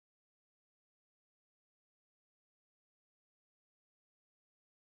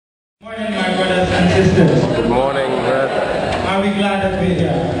Morning, my brothers and sisters. Good morning, brother. Are we glad that we're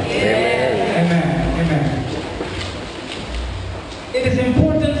here? Amen. Amen. Amen. It is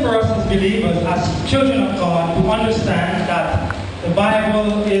important for us as believers, as children of God, to understand that the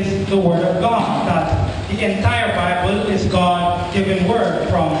Bible is the Word of God, that the entire Bible is God-given Word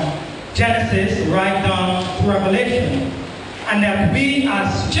from Genesis right down to Revelation, and that we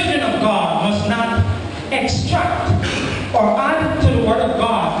as children of God must not extract or add to the Word of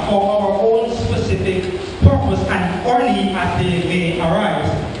God for our own specific purpose and only as they may arise.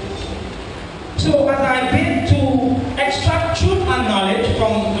 So as I bid to extract truth and knowledge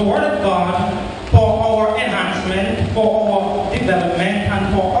from the Word of God for our enhancement, for our development,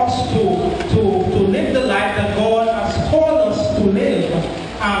 and for us to live the life that God has called us to live,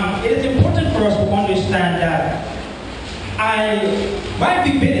 it is important for us to understand that I might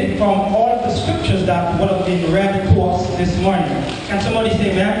be bidding from all of the scriptures that would have been read to us this morning. Can somebody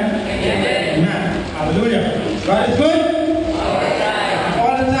say amen? Amen. Amen. Hallelujah. God is good?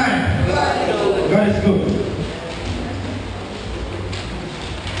 All the time. God is good.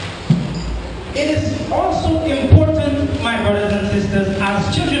 It is also important, my brothers and sisters,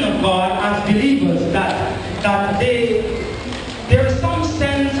 as children of God, as believers, that there is some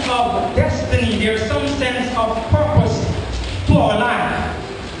sense of destiny, there is some sense of purpose to our life.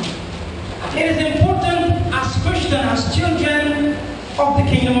 It is important as Christians, as children of the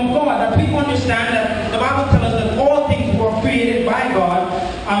kingdom of God, that we understand that the Bible tells us that all things were created by God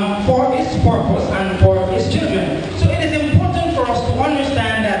for His purpose and for His children. So it is important for us to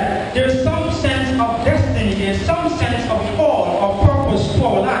understand that there is some sense of destiny, there is some sense of call or purpose to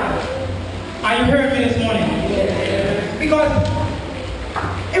our life. Are you hearing me this morning? Because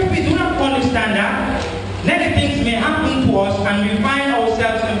if we do not understand that, negative things may happen to us and we find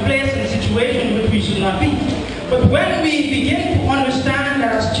ourselves in place in situations which we should not be. But when we begin to understand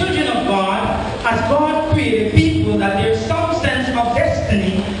that as children of God, as God created people, that there is some sense of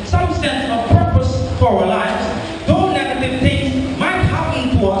destiny, some sense of purpose for our lives, though negative things might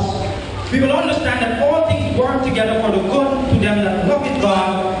happen to us, we will understand that all things work together for the good to them that love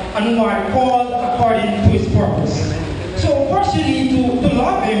God and who are called according to His purpose. So first you need to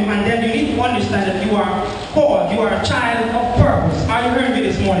love Him, and then you need to understand that you are called, you are a child of purpose. Are you hearing me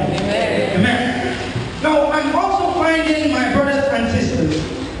this morning? Amen. Amen. Now I'm also finding, my brothers and sisters,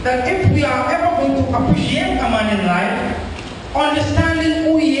 that if we are ever going to appreciate a man in life, understanding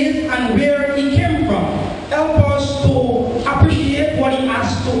who he is and where he came from, help us to appreciate what he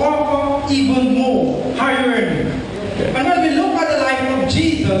has to offer even more. Are you hearing me? And when we look at the life of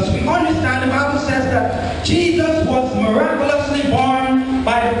Jesus, we understand the Bible says that Jesus was miraculously born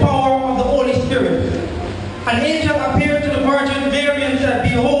by the power of the Holy Spirit. An angel appeared to the Virgin Mary and said,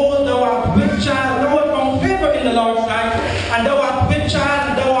 "Behold, thou art with child, thou art found favor in the Lord's sight, and thou art with child,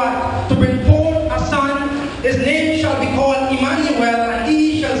 and thou art to bring forth a son. His name shall be called Emmanuel, and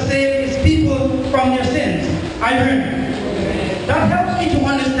he shall save his people from their sins." I heard. That helps me to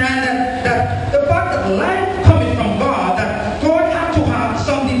understand that the fact that life coming from God, that God had to have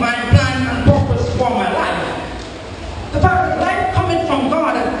some divine plan and purpose for my life. The fact that life coming from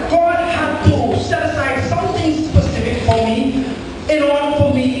God, that God had to set aside something specific for me in order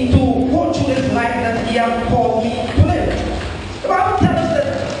for me to go through this life that He has called me to live. The Bible tells us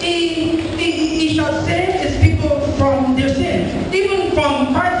that He shall save His people from their sins. Even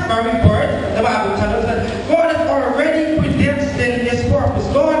from Christ's very birth, the Bible tells us that God has already predestined His purpose.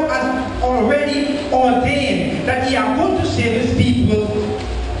 God has already ordained that He is going to save His people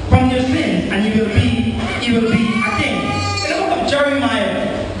from their sins, and He will be a king. In the book of Jeremiah,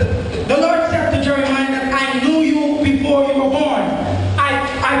 the Lord said to Jeremiah that I knew you before you were born.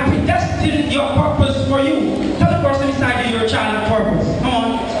 I predestined your purpose for you. Tell the person beside you, you're a child of purpose. Come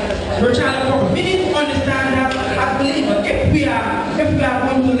on. You're a child of purpose. We need to understand that as believers, if we are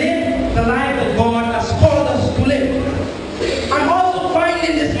going to live the life that God has called us to live. I'm also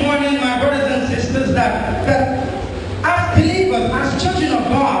finding this morning, my brothers and sisters, that as believers, as children of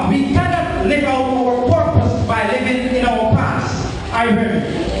God, we cannot live out our purpose by living in our past. Are you hearing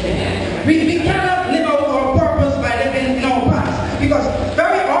me? We cannot live out our purpose by living in our past. Because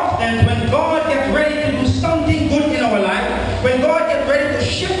very often when God gets ready to do something good in our life, when God gets ready to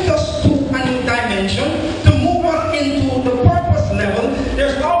shift us to a new dimension, to move us into the purpose level,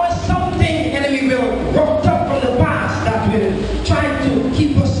 there's always something the enemy will rough up from the past that will try to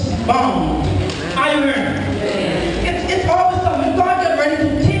keep us bound. Are you hearing me? It's always something. When God gets ready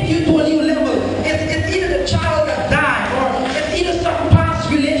to take you to a new level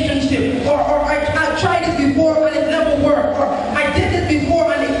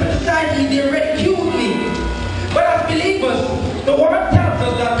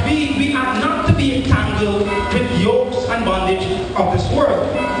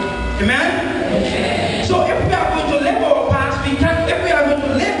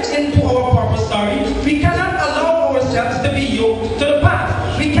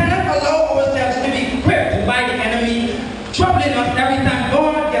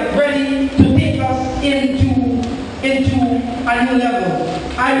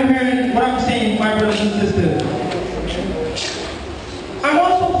Are you hearing what I'm saying, my brothers and sisters? I'm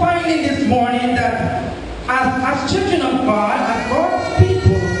also finding this morning that as children of God, as God's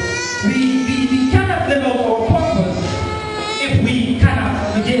people, we cannot live out our purpose if we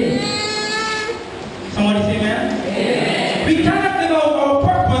cannot forgive. Somebody say amen? Amen. We cannot live out our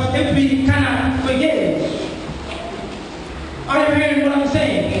purpose if we cannot forgive. Are you hearing what I'm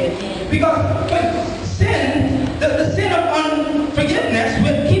saying? Because with sin, the sin of unforgiveness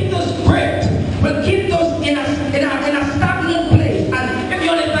will keep us gripped, will keep us in a stagnant place. And if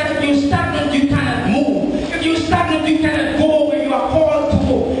you're like that, if you're stagnant, you cannot move. If you're stagnant, you cannot go where you are called to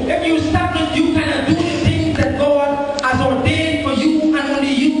go. If you're stagnant, you cannot do the things that God has ordained for you and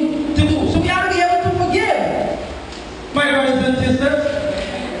only you to do. So we have to be able to forgive, my brothers and sisters.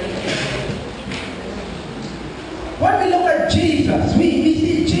 When we look at Jesus, we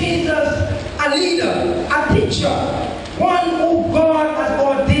see Jesus a leader, a teacher, one who God has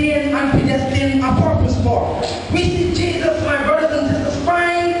ordained and predestined a purpose for. We see Jesus, my brothers and sisters,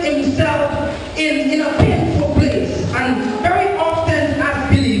 find himself in a painful place. And very often as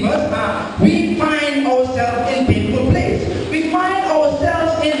believers, we find ourselves in a painful place. We find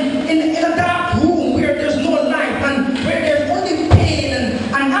ourselves in a dark room where there's no light and where there's only pain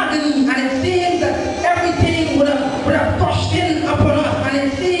and agony. And it seems that everything would have pushed in upon us. And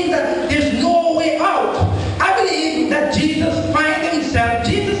it seems that there's no way out. I believe that Jesus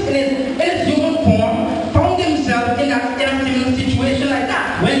in his human form, found himself in a similar situation like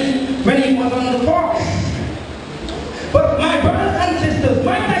that when he was on the cross. But my brothers and sisters,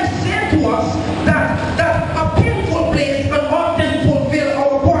 might I say to us that a painful place can often fulfill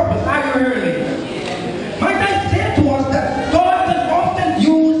our purpose. Are you hearing me? Might I say to us that God can often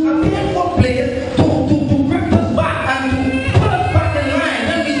use a painful place to grip us back and to put us back in line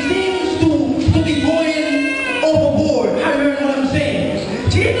when we seem to be going overboard. Are you hearing what I'm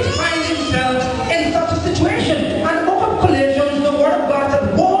saying? Jesus finds himself in such a situation. And the book of Colossians, the word of God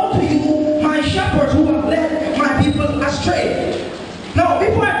says, "Woe to you, my shepherds, who have led my people astray." Now,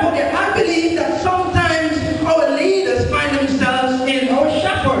 before I go there, I believe that sometimes our leaders find themselves our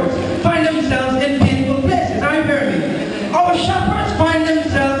shepherds find themselves in painful places. Are you hearing me? Our shepherds find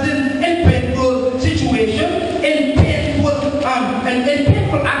themselves in painful situations, in painful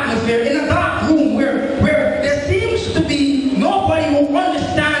atmosphere, in a dark room where there seems to be nobody who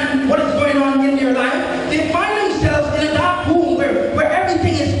understands what is going on in their life. They find themselves in a dark room where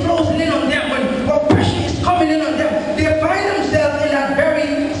everything is closing in on them, when oppression is coming in on them. They find themselves in a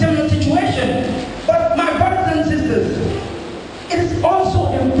very similar situation. But my brothers and sisters, it is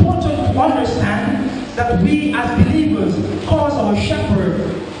also important to understand that we as believers cause our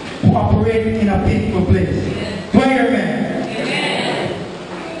shepherd to operate in a painful place. Do I hear amen? Amen.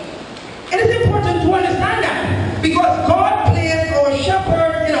 It is important to understand that because God placed our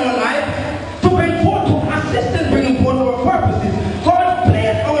shepherd in our life to bring forth, to assist in bringing forth our purposes. God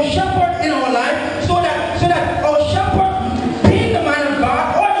placed our shepherd in our life so that our shepherd, being the man of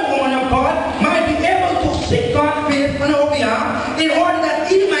God or the woman of God, might be able to seek God's face on our behalf in order that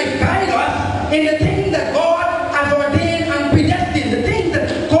he might guide us in the things that God has ordained and predestined, the things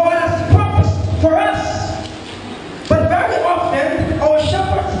that God has purposed for us. But very often, our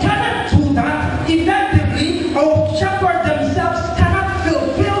shepherds cannot do that effectively. Our shepherds themselves cannot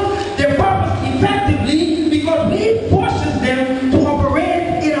fulfill their purpose effectively because we forces them to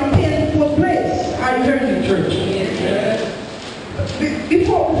operate in a painful place. Are you hearing me, church? Yes.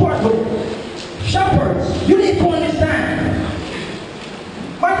 Before I go, shepherds, you need to understand.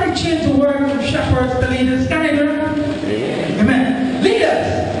 Why did I change the word from shepherds to leaders? Can I do that? Amen.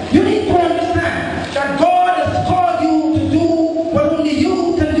 Leaders, you need to understand that God has called you to do what only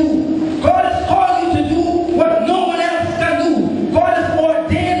you can do. God has called you to do what no one else can do. God has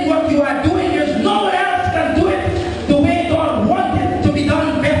ordained what you are doing. There's no one else can do it the way God wanted to be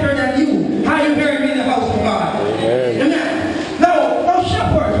done better than you. Are you hearing me in the house of God? Amen. Now,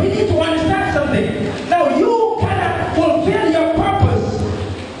 shepherds, we need to understand something. Now, you cannot fulfill your purpose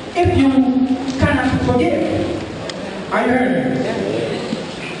if you